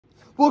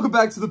Welcome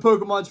back to the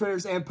Pokemon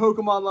trainers and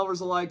Pokemon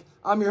lovers alike.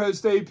 I'm your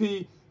host,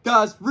 AP.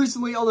 Guys,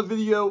 recently on the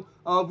video,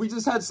 we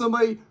just had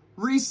somebody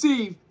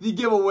receive the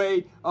giveaway.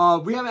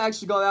 We haven't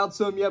actually got out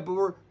to them yet, but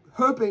we're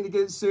hoping to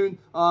get it soon.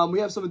 We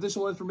have some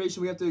additional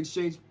information we have to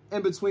exchange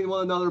in between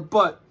one another,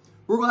 but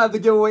we're going to have the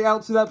giveaway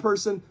out to that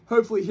person,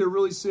 hopefully here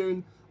really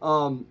soon.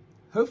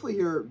 Hopefully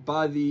here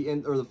by the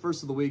end, or the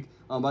first of the week,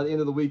 by the end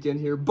of the weekend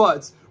here.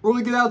 But we're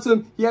going to get out to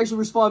him. He actually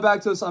responded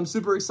back to us. I'm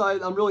super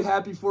excited. I'm really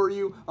happy for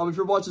you. If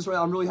you're watching this right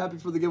now, I'm really happy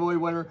for the giveaway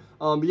winner.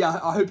 But yeah,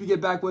 I hope you get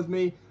back with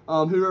me,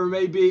 whoever it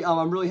may be.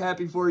 I'm really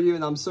happy for you,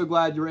 and I'm so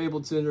glad you're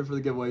able to enter for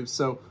the giveaway.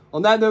 So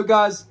on that note,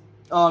 guys,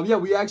 yeah,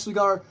 we actually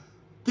got our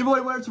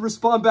giveaway winner to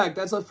respond back.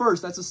 That's a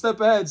first. That's a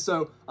step ahead.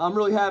 So I'm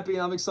really happy,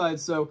 and I'm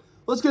excited. So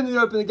let's get into the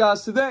opening,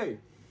 guys. Today,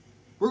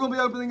 we're going to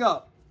be opening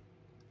up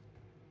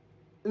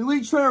an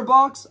Elite Trainer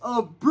box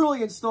of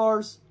Brilliant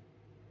Stars.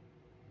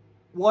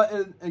 What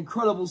an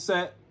incredible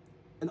set.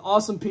 An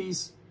awesome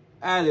piece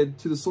added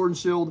to the Sword and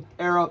Shield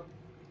era.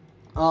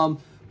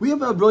 We have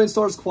Brilliant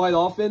Stars quite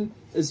often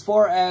as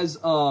far as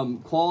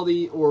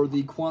quality or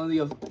the quantity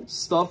of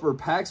stuff or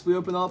packs we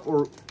open up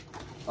or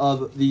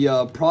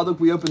the product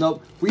we open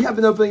up. We have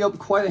been opening up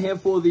quite a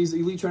handful of these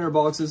Elite Trainer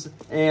boxes,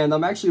 and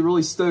I'm actually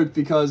really stoked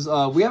because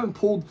we haven't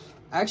pulled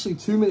actually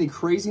too many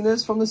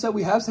craziness from the set.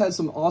 We have had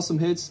some awesome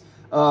hits.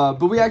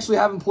 But we actually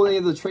haven't pulled any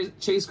of the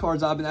chase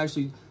cards I've been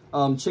actually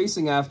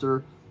chasing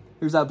after.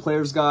 Here's that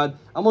player's guide.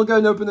 I'm going to go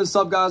and open this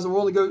up, guys, and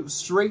we're going to go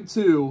straight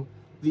to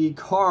the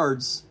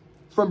cards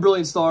from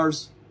Brilliant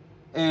Stars.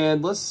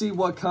 And let's see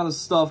what kind of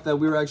stuff that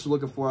we were actually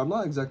looking for. I'm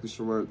not exactly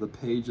sure where the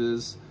page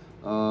is.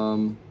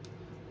 We'll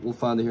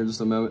find it here in just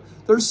a moment.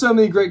 There's so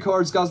many great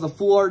cards, guys. The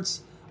full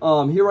arts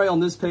here right on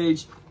this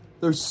page.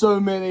 There's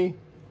so many.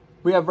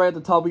 We have right at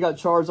the top, we got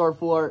Charizard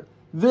full art.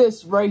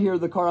 This right here,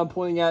 the card I'm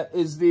pointing at,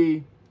 is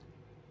the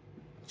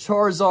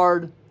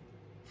Charizard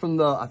from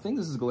the, I think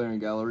this is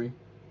Galarian Gallery,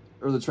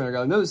 or the Trainer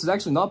Gallery. No, this is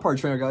actually not part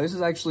of Trainer Gallery. This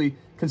is actually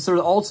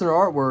considered alternate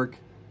artwork.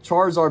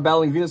 Charizard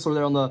battling Venusaur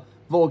there on the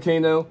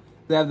Volcano.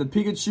 They have the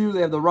Pikachu, they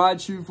have the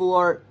Raichu full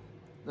art.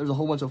 There's a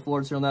whole bunch of full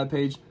arts here on that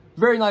page.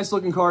 Very nice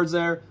looking cards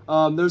there.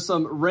 There's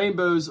some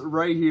rainbows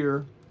right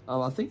here.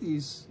 I think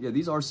these, yeah,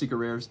 these are secret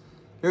rares.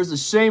 There's a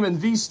Shaman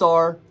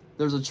V-Star.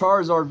 There's a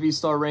Charizard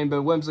V-Star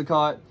Rainbow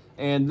Whimsicott.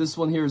 And this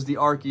one here is the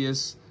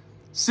Arceus.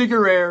 Secret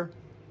rare.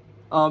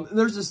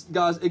 There's just,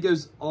 guys, it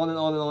goes on and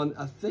on and on.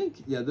 I think,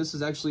 yeah, this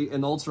is actually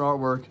an alternate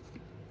artwork.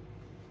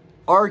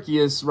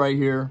 Arceus right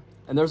here.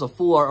 And there's a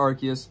full art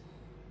Arceus.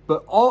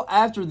 But all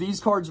after these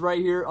cards right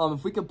here,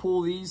 if we could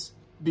pull these,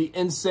 be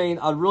insane.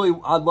 I'd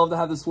love to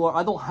have this full art.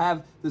 I don't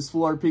have this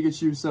full art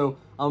Pikachu, so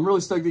I'm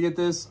really stoked to get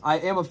this. I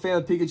am a fan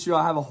of Pikachu.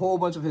 I have a whole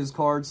bunch of his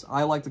cards.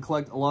 I like to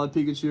collect a lot of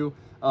Pikachu.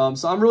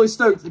 So I'm really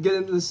stoked to get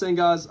into this thing,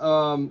 guys.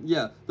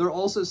 Yeah, there are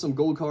also some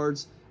gold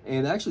cards.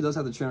 And it actually does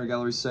have the Trainer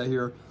Gallery set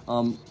here.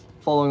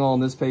 Following on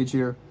this page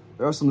here,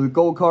 there are some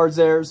gold cards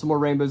there, some more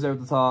rainbows there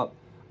at the top.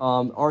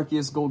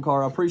 Arceus gold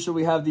card. I'm pretty sure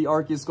we have the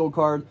Arceus gold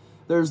card.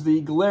 There's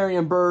the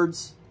Galarian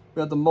birds.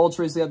 We got the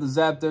Moltres, they have the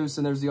Zapdos,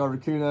 and there's the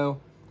Articuno.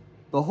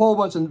 The whole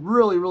bunch of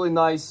really, really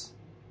nice,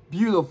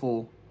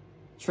 beautiful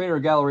Trainer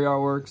Gallery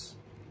artworks.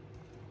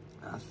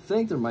 I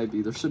think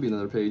there should be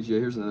another page. Yeah,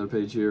 here's another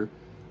page here.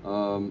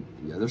 Yeah,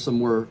 there's some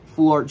more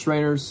full art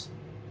trainers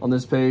on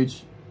this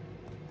page.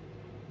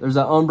 There's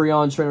that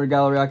Umbreon Trainer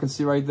Gallery I can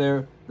see right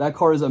there. That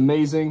card is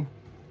amazing.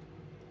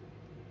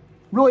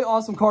 Really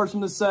awesome cards from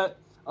this set.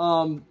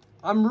 I'm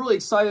really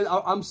excited.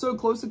 I'm so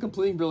close to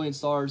completing Brilliant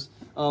Stars.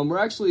 We're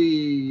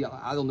actually,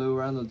 I don't know,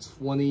 around the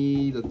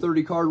 20 to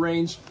 30 card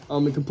range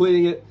in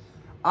completing it.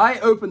 I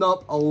opened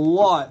up a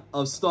lot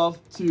of stuff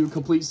to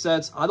complete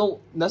sets. I don't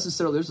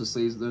necessarily, there's the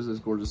sleeves, there's those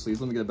gorgeous sleeves.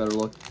 Let me get a better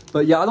look.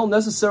 But yeah, I don't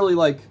necessarily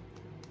like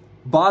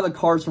buy the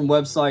cards from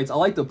websites. I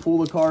like to pull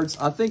the cards.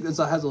 I think this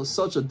has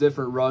such a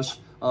different rush,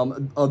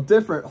 whole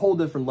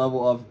different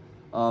level of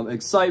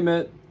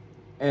excitement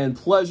and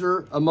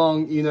pleasure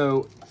among, you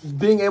know,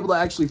 being able to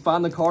actually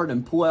find the card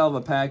and pull it out of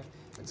a pack.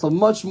 It's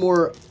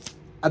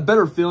a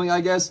better feeling, I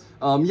guess.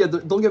 Yeah,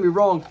 don't get me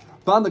wrong.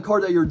 Buying the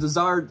card that you're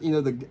desired, you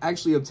know, to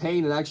actually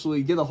obtain and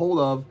actually get a hold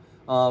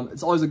of,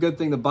 it's always a good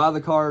thing to buy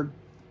the card.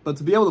 But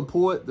to be able to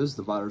pull it, those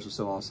dividers are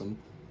so awesome.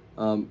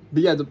 But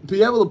yeah, to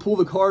be able to pull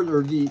the card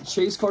or the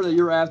chase card that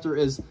you're after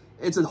it's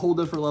a whole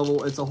different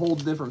level. It's a whole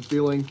different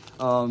feeling.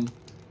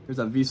 Here's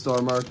that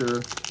V-Star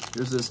marker.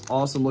 Here's this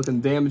awesome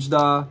looking damage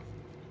die.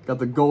 Got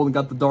the gold and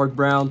got the dark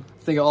brown.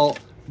 I think it all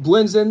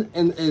blends in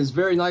and is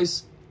very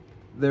nice.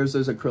 There's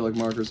those acrylic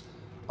markers.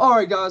 All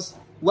right, guys.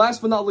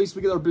 Last but not least,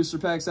 we get our booster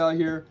packs out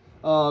here.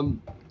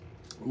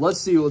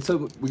 Let's see.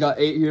 We got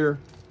 8 here.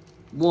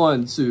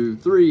 1, 2,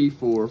 3,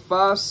 4,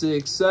 5,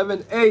 6,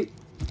 7, 8.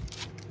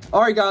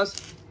 All right,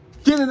 guys.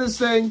 Get in this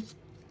thing.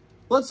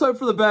 Let's hope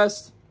for the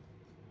best.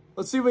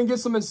 Let's see if we can get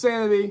some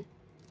insanity.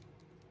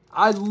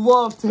 I'd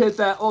love to hit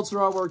that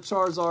Ultra Artwork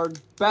Charizard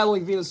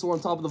battling Venusaur on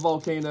top of the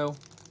Volcano.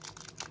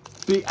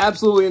 Be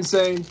absolutely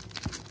insane.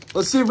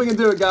 Let's see if we can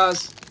do it,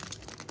 guys.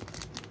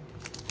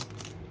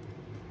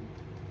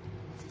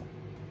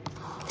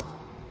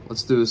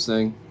 Let's do this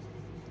thing.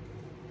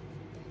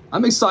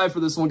 I'm excited for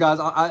this one, guys.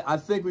 I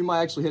think we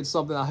might actually hit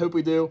something. I hope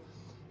we do.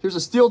 Here's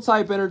a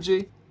Steel-type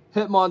energy.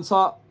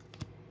 Hitmontop.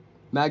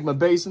 Magma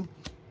Basin.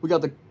 We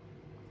got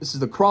this is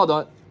the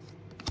Crawdont.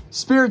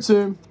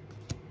 Spiritomb.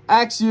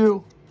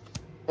 Axew.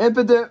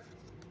 Impidimp.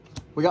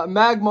 We got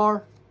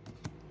Magmar.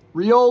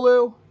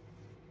 Riolu.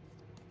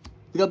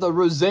 We got the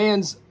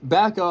Roseanne's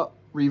backup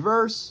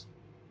reverse.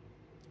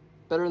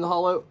 Better in the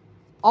holo.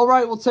 All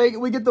right, we'll take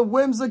it. We get the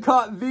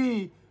Whimsicott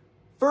V.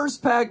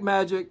 First pack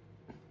magic.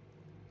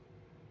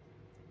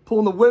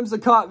 Pulling the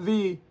Whimsicott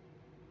V.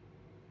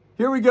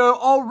 Here we go.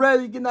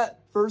 Already getting that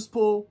first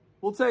pull.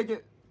 We'll take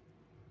it.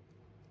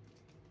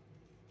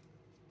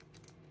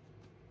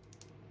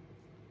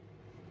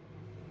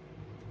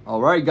 All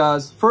right,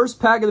 guys. First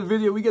pack of the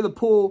video. We get the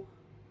pull.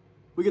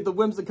 We get the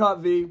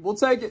Whimsicott V. We'll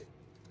take it.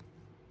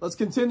 Let's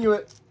continue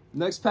it.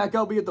 Next pack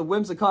up, we get the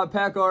Whimsicott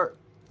pack art.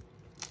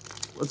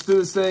 Let's do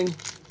this thing.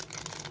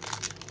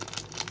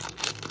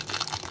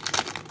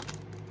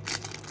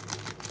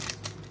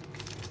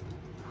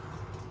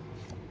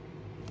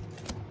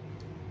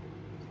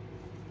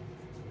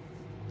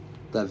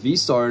 That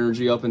V-Star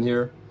energy up in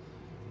here.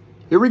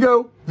 Here we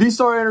go.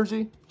 V-Star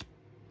energy.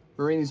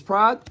 Marini's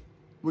Pride.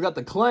 We got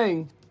the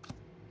Clang.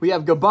 We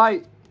have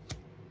Gabite.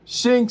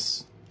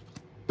 Shinx.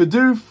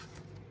 Bidoof.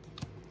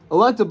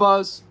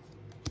 Electabuzz.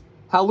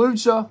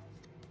 Hawlucha.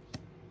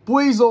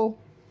 Buizel.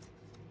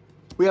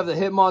 We have the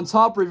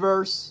Hitmontop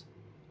reverse.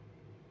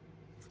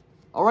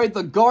 All right,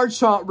 the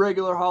Garchomp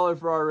regular holo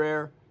for our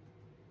rare.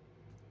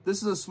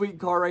 This is a sweet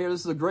card right here.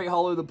 This is a great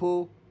holo to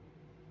pull.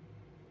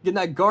 Getting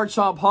that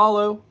Garchomp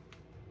holo.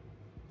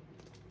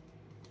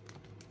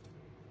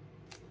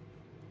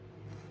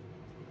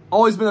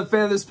 Always been a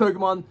fan of this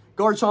Pokemon.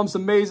 Garchomp's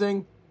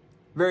amazing.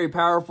 Very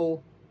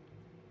powerful.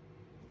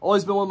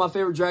 Always been one of my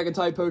favorite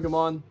Dragon-type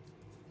Pokemon.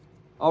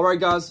 All right,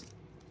 guys.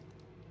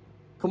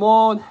 Come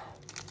on.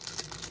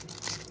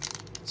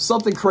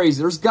 Something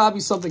crazy. There's got to be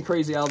something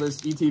crazy out of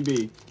this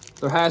ETB.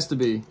 There has to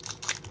be.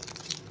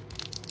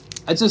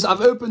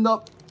 I've opened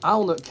up, I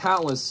don't know,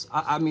 countless.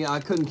 I mean, I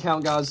couldn't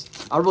count, guys.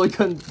 I really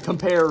couldn't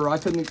compare, or I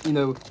couldn't,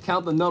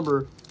 count the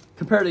number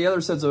compared to the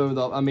other sets I've opened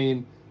up. I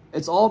mean,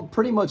 it's all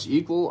pretty much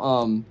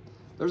equal.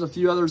 There's a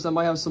few others that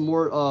might have some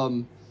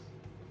more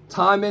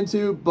time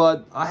into,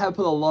 but I have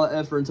put a lot of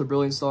effort into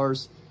Brilliant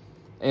Stars,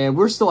 and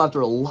we're still after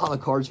a lot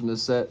of cards from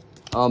this set.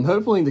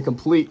 Hopefully to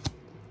complete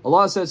a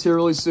lot of sets here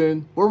really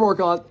soon. We're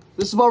working on it.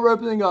 This is what we're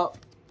opening up.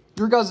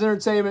 Your guys'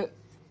 entertainment.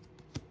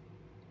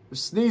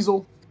 There's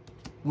Sneasel.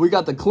 We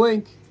got the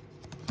Clink.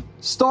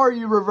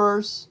 Staryu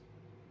reverse.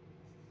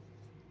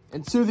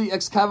 And to the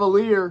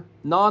Excavalier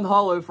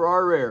non-holo for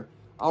our rare.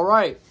 All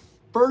right.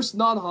 First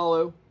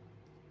non-holo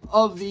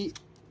of the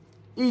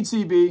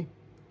ETB.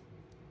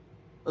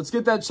 Let's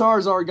get that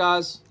Charizard,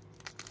 guys.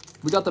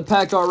 We got the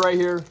pack art right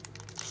here.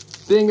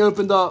 Being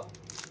opened up.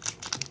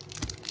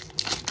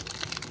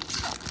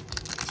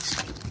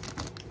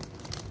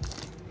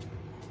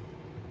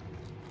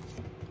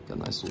 Got a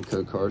nice little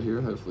code card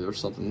here. Hopefully there's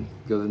something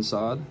good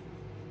inside.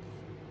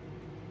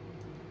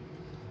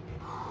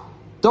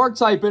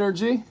 Dark-type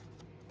energy.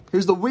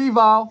 Here's the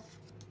Weavile.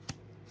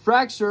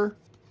 Fracture.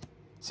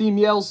 Team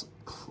Yell's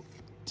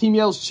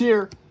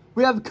Cheer.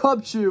 We have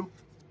Cubchoo.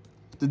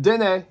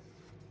 Dedenne.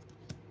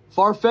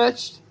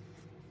 Farfetch'd.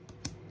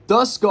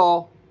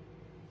 Duskull.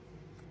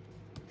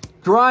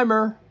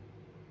 Grimer.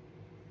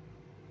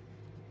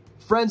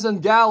 Friends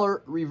and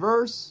Galar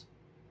reverse.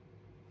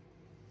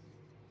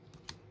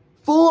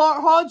 Full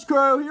art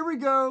Honchkrow. Here we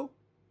go.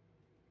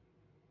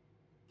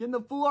 Getting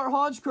the full art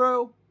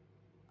Honchkrow.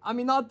 I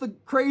mean, not the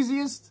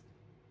craziest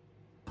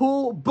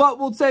pull, but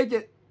we'll take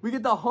it. We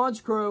get the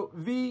Honchkrow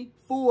V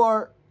full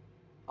art.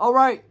 All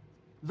right.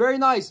 Very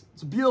nice.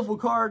 It's a beautiful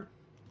card.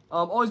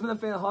 Always been a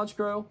fan of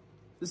Honchkrow.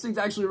 This thing's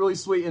actually really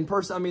sweet in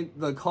person. I mean,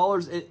 the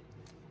colors, it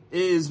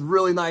is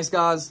really nice,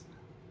 guys.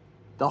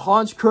 The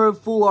Honchkrow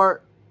full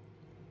art.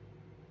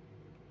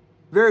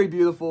 Very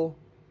beautiful.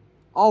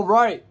 All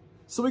right.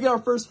 So we got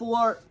our first full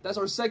art. That's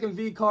our second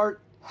V card.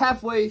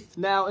 Halfway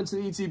now into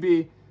the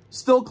ETB.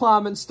 Still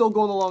climbing. Still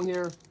going along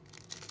here.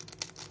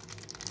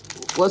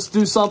 Let's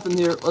do something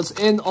here. Let's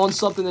end on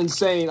something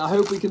insane. I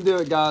hope we can do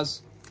it,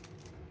 guys.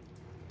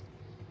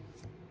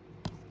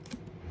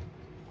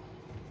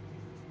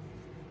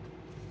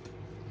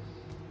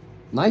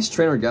 Nice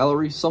trainer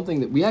gallery.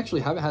 Something that we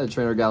actually haven't had a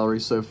trainer gallery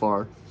so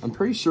far. I'm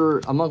pretty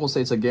sure, I'm not going to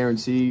say it's a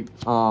guarantee.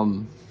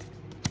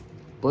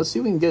 But let's see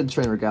if we can get a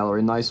trainer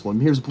gallery. Nice one.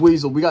 Here's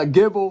Buizel. We got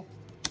Gibble,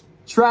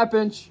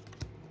 Trapinch,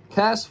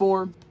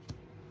 Castform,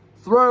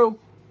 Throw.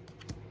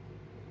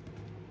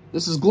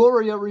 This is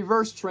Gloria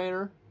reverse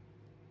trainer.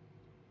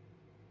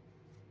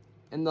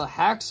 And the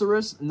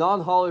Haxorus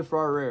non-holo for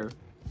our rare.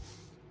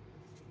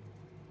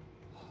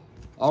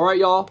 All right,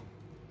 y'all.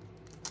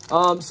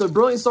 So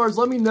Brilliant Stars,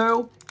 let me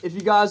know if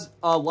you guys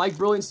like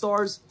Brilliant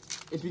Stars.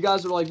 If you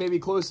guys are like maybe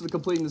close to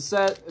completing the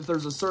set. If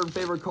there's a certain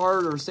favorite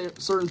card or a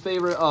certain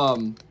favorite,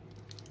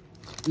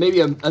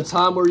 maybe a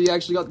time where you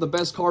actually got the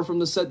best card from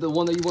the set, the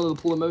one that you wanted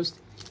to pull the most.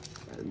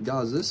 And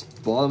guys, this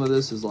bottom of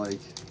this is like,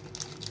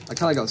 I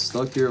kind of got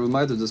stuck here. We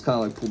might have to just kind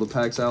of like pull the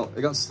packs out.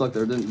 It got stuck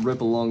there. It didn't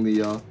rip along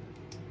the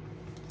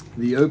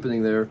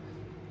opening there.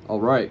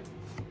 All right.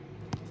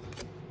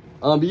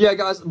 But yeah,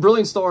 guys,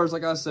 Brilliant Stars,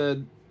 like I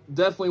said,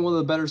 definitely one of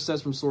the better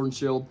sets from Sword and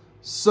Shield.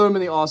 So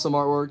many awesome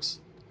artworks.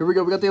 Here we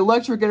go. We got the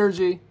Electric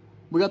Energy.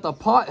 We got the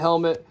Pot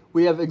Helmet.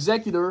 We have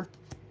Executor,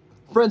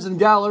 Friends and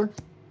Galler.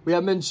 We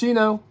have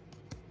Minchino,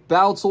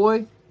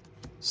 Baltoy,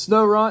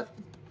 Snowrunt,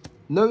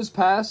 Nose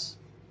Pass,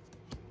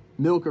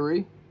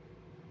 Milkery.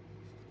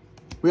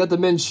 We got the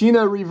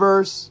Minchino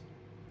Reverse.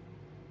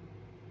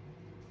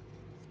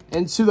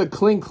 And to the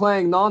Kling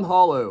Clang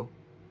non-hollow.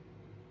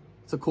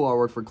 It's a cool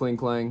artwork for Kling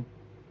Clang.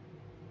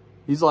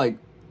 He's like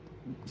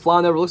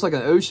flying over, looks like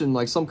an ocean,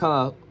 like some kind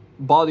of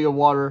body of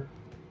water.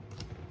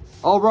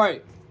 All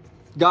right,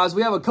 guys,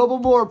 we have a couple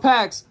more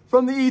packs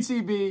from the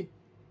ETB.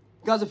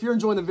 Guys, if you're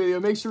enjoying the video,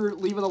 make sure you're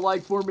leaving a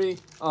like for me.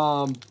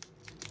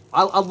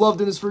 I love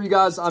doing this for you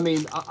guys. I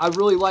mean, I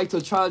really like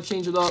to try to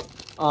change it up.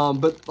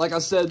 But like I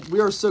said, we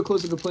are so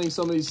close to completing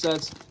some of these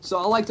sets. So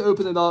I like to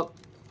open it up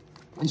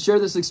and share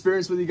this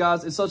experience with you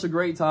guys. It's such a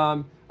great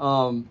time.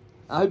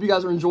 I hope you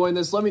guys are enjoying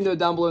this. Let me know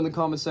down below in the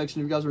comment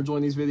section if you guys are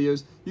enjoying these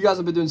videos. You guys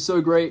have been doing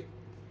so great.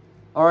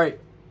 All right.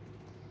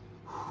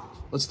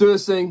 Let's do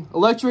this thing.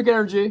 Electric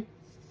Energy.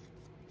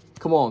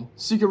 Come on.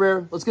 Secret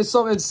Rare. Let's get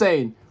something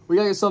insane. We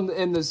got to get something to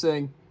end this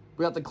thing.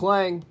 We got the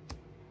Clang.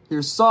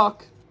 Here's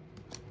Sock.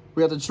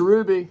 We got the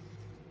Cherubi.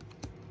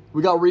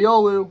 We got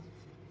Riolu.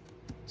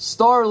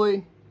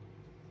 Starly.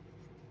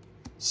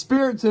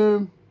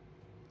 Spiritomb.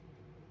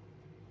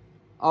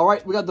 All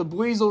right. We got the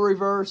Bleasel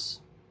Reverse.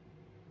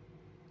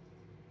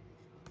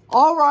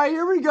 All right,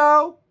 here we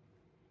go.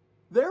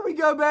 There we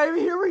go,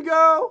 baby. Here we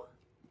go.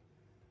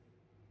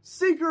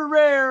 Secret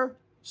Rare,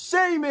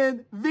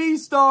 Shaman,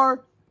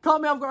 V-Star.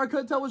 Caught me off guard. I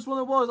couldn't tell which one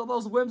it was. I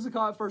thought it was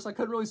Whimsicott at first. I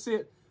couldn't really see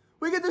it.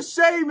 We get the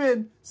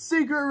Shaman,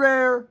 Secret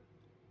Rare.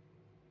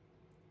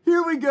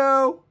 Here we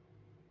go.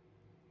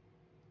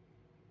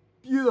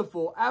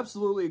 Beautiful.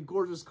 Absolutely a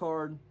gorgeous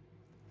card.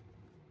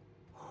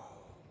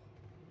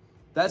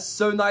 That's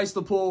so nice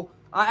to pull.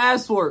 I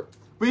asked for it.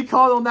 We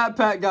caught on that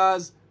pack,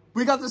 guys.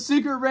 We got the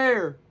Secret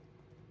Rare.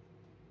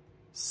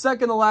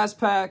 Second to last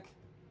pack.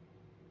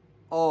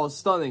 Oh,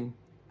 stunning.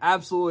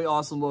 Absolutely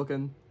awesome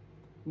looking.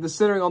 The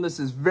centering on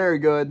this is very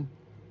good.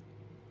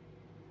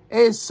 It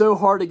is so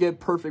hard to get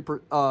perfect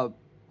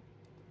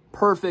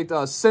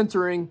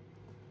centering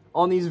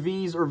on these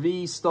V's or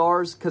V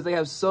stars because they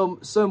have so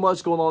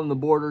much going on in the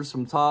borders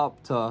from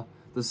top to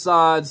the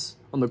sides,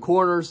 on the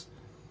corners.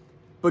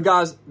 But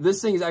guys,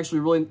 this thing is actually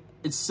really,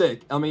 it's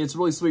sick. I mean, it's a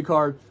really sweet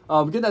card.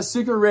 We get that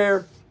Secret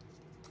Rare.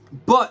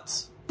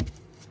 But,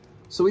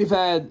 so we've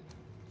had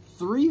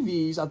 3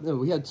 Vs. No,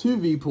 we had 2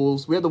 V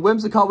pools. We had the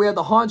Whimsicott, we had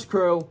the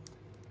Honchkrow,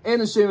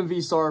 and the Shaman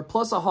V-Star,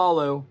 plus a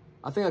hollow.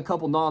 I think a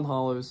couple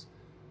non-hollows.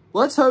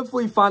 Let's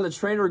hopefully find the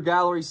Trainer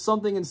Gallery,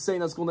 something insane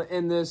that's going to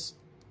end this.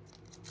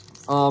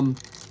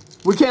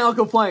 We can't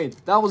complain.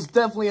 That was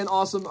definitely an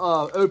awesome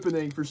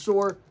opening for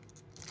sure.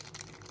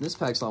 This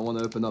pack's not one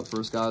to open up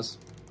first, guys.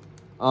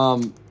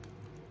 But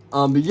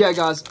yeah,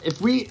 guys, if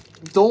we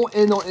don't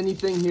end on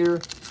anything here,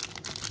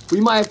 we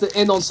might have to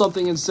end on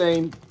something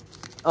insane.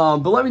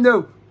 But let me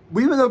know.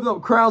 We've been opening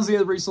up Crown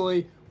Zenith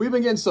recently. We've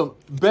been getting some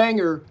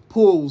banger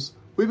pulls.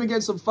 We've been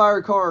getting some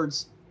fire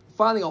cards.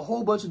 Finding a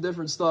whole bunch of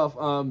different stuff.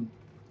 But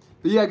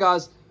yeah,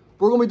 guys.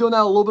 We're going to be doing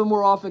that a little bit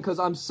more often because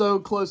I'm so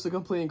close to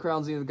completing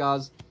Crown Zenith,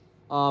 guys.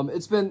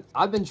 I've been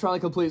trying to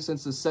complete it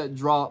since the set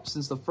dropped.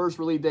 Since the first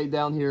release date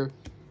down here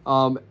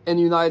in the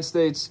United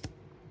States.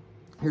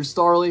 Here's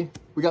Starly.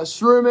 We got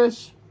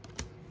Shroomish.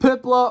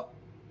 Piplup.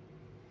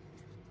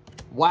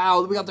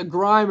 Wow, we got the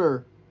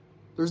Grimer.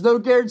 There's no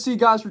guarantee,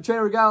 guys, for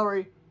Trainer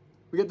Gallery.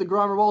 We get the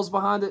Grimer walls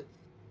behind it.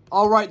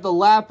 All right, the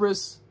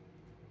Lapras.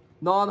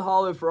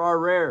 Non-hollow for our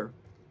rare.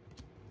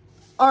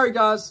 All right,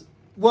 guys.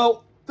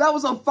 Well, that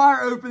was a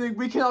fire opening.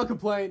 We cannot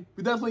complain.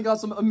 We definitely got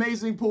some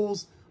amazing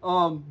pulls.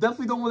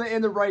 Definitely don't want to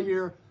end it right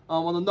here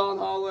on the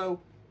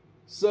non-hollow.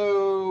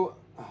 So,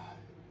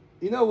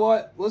 you know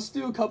what? Let's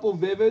do a couple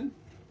Vivid.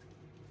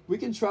 We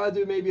can try to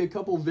do maybe a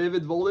couple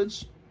Vivid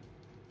Voltage.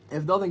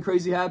 If nothing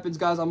crazy happens,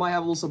 guys, I might have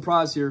a little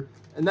surprise here.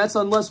 And that's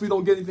unless we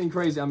don't get anything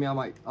crazy. I mean,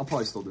 I'll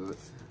probably still do it.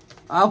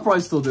 I'll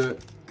probably still do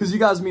it. Because you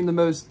guys mean the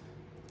most.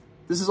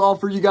 This is all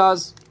for you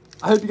guys.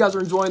 I hope you guys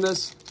are enjoying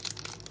this.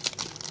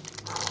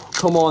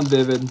 Come on,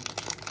 Vivid.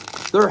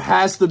 There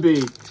has to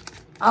be,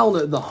 I don't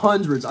know, the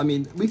hundreds. I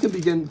mean, we could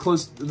be getting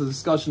close to the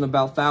discussion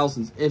about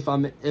thousands, if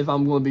I'm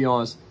going to be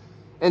honest.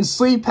 And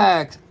Sleep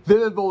Pack,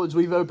 Vivid Voltage,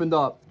 we've opened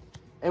up.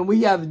 And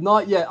we have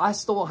not yet, I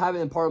still don't have it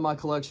in part of my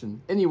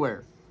collection.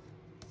 Anywhere.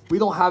 We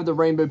don't have the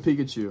Rainbow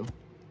Pikachu.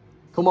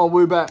 Come on,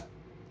 Woobat.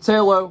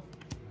 Tailo.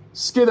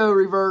 Skiddo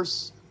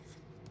Reverse.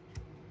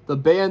 The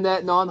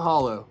Bayonet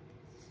Non-Hollow.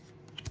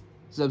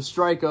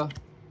 Zebstrika.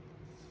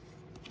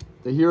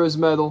 The Hero's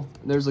Medal.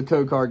 And there's the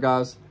code card,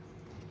 guys.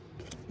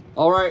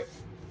 Alright.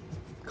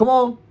 Come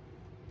on.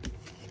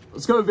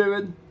 Let's go,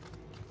 Vivid.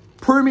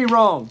 Prove me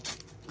wrong.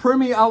 Prove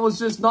me I was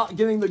just not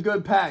getting the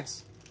good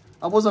packs.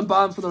 I wasn't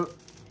buying for the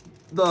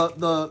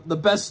the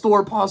best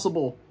store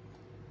possible.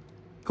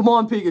 Come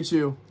on,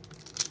 Pikachu.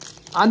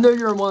 I know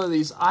you're in one of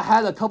these. I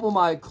had a couple of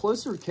my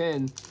closer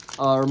kin,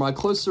 or my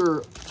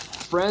closer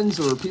friends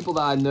or people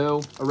that I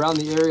know around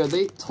the area,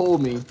 they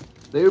told me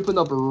they opened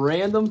up a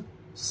random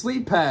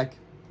sleep pack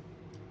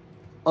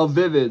of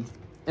Vivid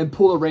and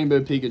pulled a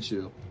Rainbow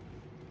Pikachu.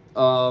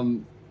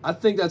 I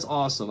think that's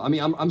awesome. I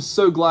mean, I'm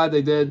so glad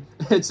they did.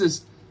 It's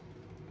just,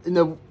 you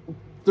know,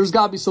 there's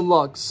got to be some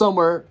luck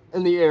somewhere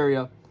in the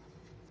area.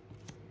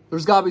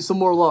 There's got to be some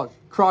more luck.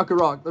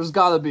 Croc-a-Rock, there's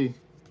got to be.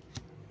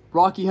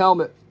 Rocky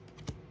Helmet.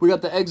 We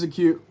got the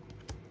Execute.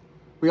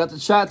 We got the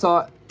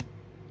Chatot.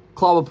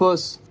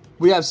 Clobbopus.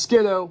 We have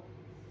Skiddo.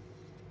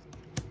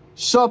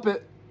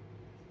 Shuppet.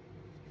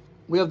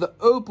 We have the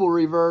Opal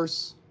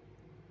Reverse.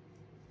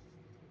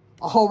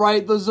 All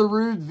right, the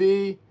Zarude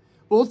V.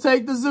 We'll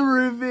take the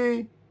Zarude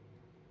V.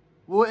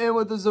 We'll end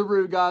with the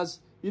Zarude, guys.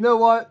 You know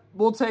what?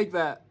 We'll take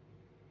that.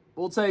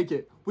 We'll take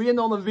it. We end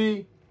on the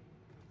V.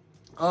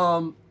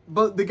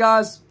 But the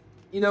guys,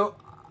 you know,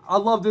 I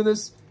love doing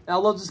this, and I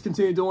love just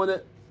continue doing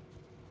it.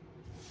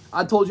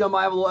 I told you I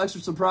might have a little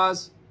extra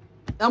surprise.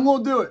 I'm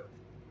going to do it.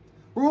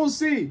 We're going to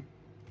see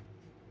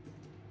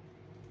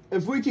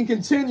if we can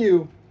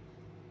continue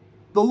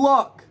the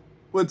luck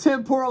with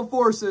temporal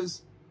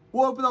forces.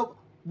 We'll open up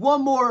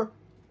one more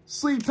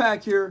sleep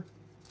pack here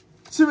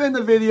to end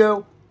the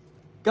video.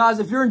 Guys,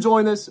 if you're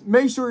enjoying this,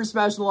 make sure you're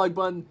smashing the like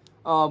button.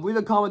 Leave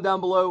a comment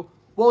down below.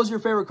 What was your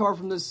favorite card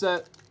from this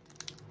set?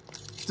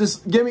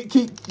 Just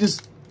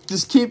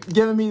keep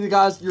giving me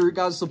your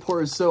guys'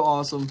 support is so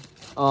awesome.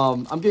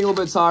 I'm getting a little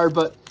bit tired,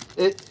 but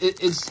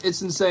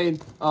it's insane.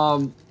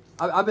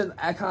 I've been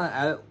kind of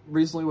at it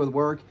recently with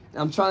work,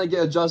 and I'm trying to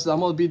get adjusted.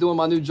 I'm going to be doing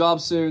my new job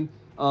soon.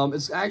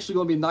 It's actually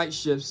going to be night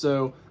shift,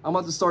 so I'm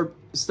about to start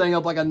staying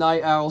up like a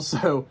night owl.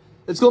 So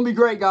it's going to be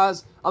great,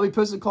 guys. I'll be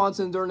posting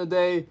content during the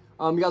day.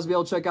 You guys will be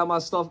able to check out my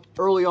stuff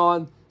early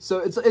on. So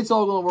it's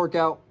all going to work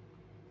out.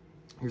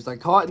 Here's that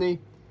Cottony,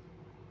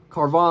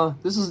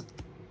 Carvana. This is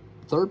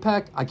third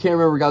pack. I can't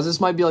remember, guys. This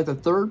might be like the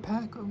third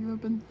pack we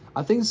opened.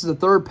 I think this is the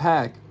third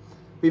pack.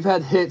 We've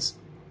had hits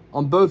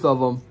on both of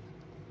them.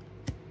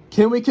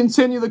 Can we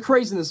continue the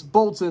craziness?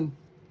 Bolton.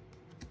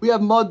 We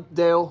have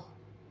Mudsdale.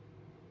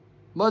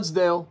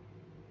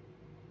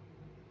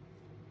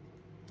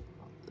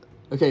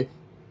 Okay.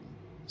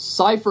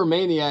 Cypher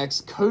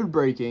Maniacs. Code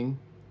breaking.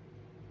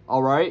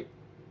 All right.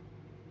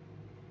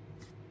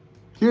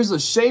 Here's a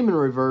Shaman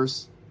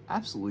reverse.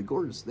 Absolutely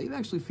gorgeous. They've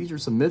actually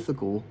featured some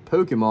mythical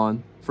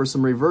Pokemon for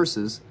some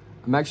reverses.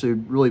 I'm actually a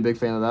really big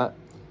fan of that.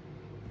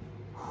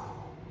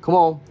 Come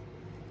on.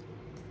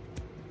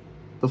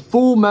 The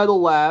Full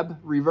Metal Lab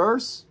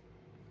reverse.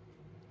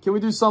 Can we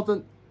do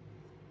something?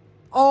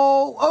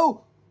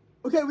 Oh.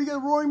 Okay, we get a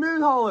Roaring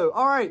Moon Hollow.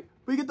 All right,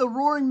 we get the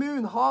Roaring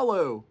Moon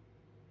Hollow.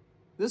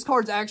 This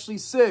card's actually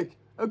sick.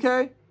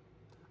 Okay.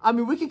 I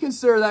mean, we can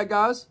consider that,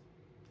 guys.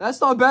 That's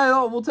not bad at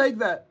all. We'll take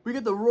that. We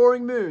get the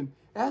Roaring Moon.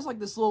 It has like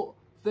this little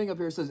thing up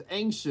here. It says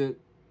Ancient.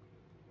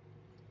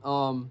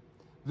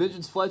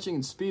 Vengeance Fletching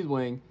and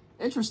Speedwing.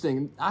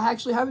 Interesting. I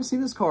actually haven't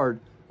seen this card.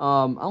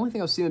 I don't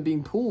think I've seen it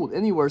being pulled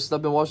anywhere since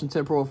I've been watching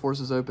Temporal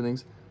Forces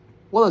openings.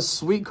 What a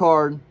sweet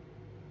card.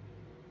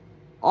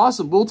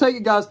 Awesome. We'll take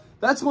it, guys.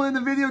 That's going to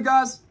end the video,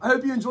 guys. I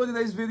hope you enjoyed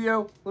today's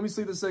video. Let me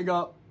sleep this thing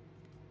up.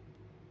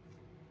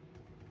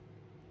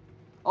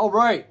 All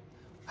right.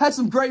 Had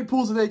some great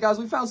pulls today, guys.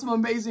 We found some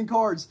amazing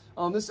cards.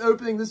 This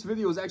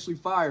video was actually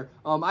fire.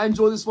 I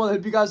enjoyed this one. I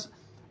hope you guys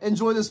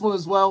enjoy this one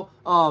as well.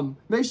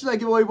 Make sure that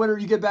giveaway winner,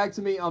 you get back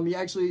to me.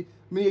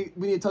 We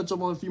need to touch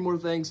up on a few more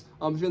things.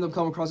 If you end up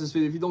coming across this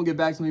video, if you don't get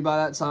back to me by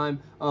that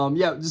time,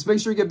 yeah, just make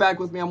sure you get back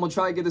with me. I'm going to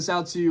try to get this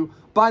out to you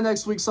by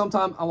next week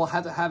sometime. I will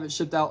have to have it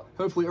shipped out,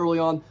 hopefully early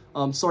on,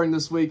 starting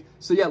this week.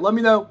 So, yeah, let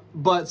me know.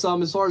 But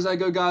as far as that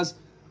go, guys,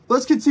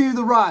 let's continue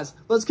the rise.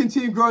 Let's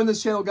continue growing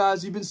this channel,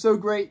 guys. You've been so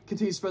great.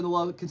 Continue to spread the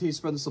love. Continue to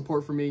spread the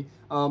support for me.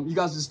 You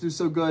guys just do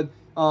so good.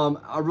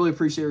 I really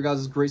appreciate your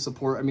guys' great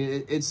support. I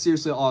mean, it's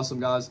seriously awesome,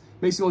 guys.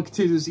 Makes me want to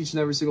continue this each and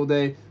every single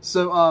day.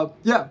 So,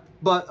 yeah.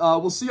 But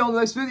we'll see you on the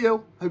next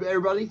video. Hope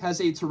everybody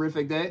has a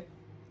terrific day.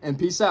 And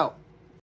peace out.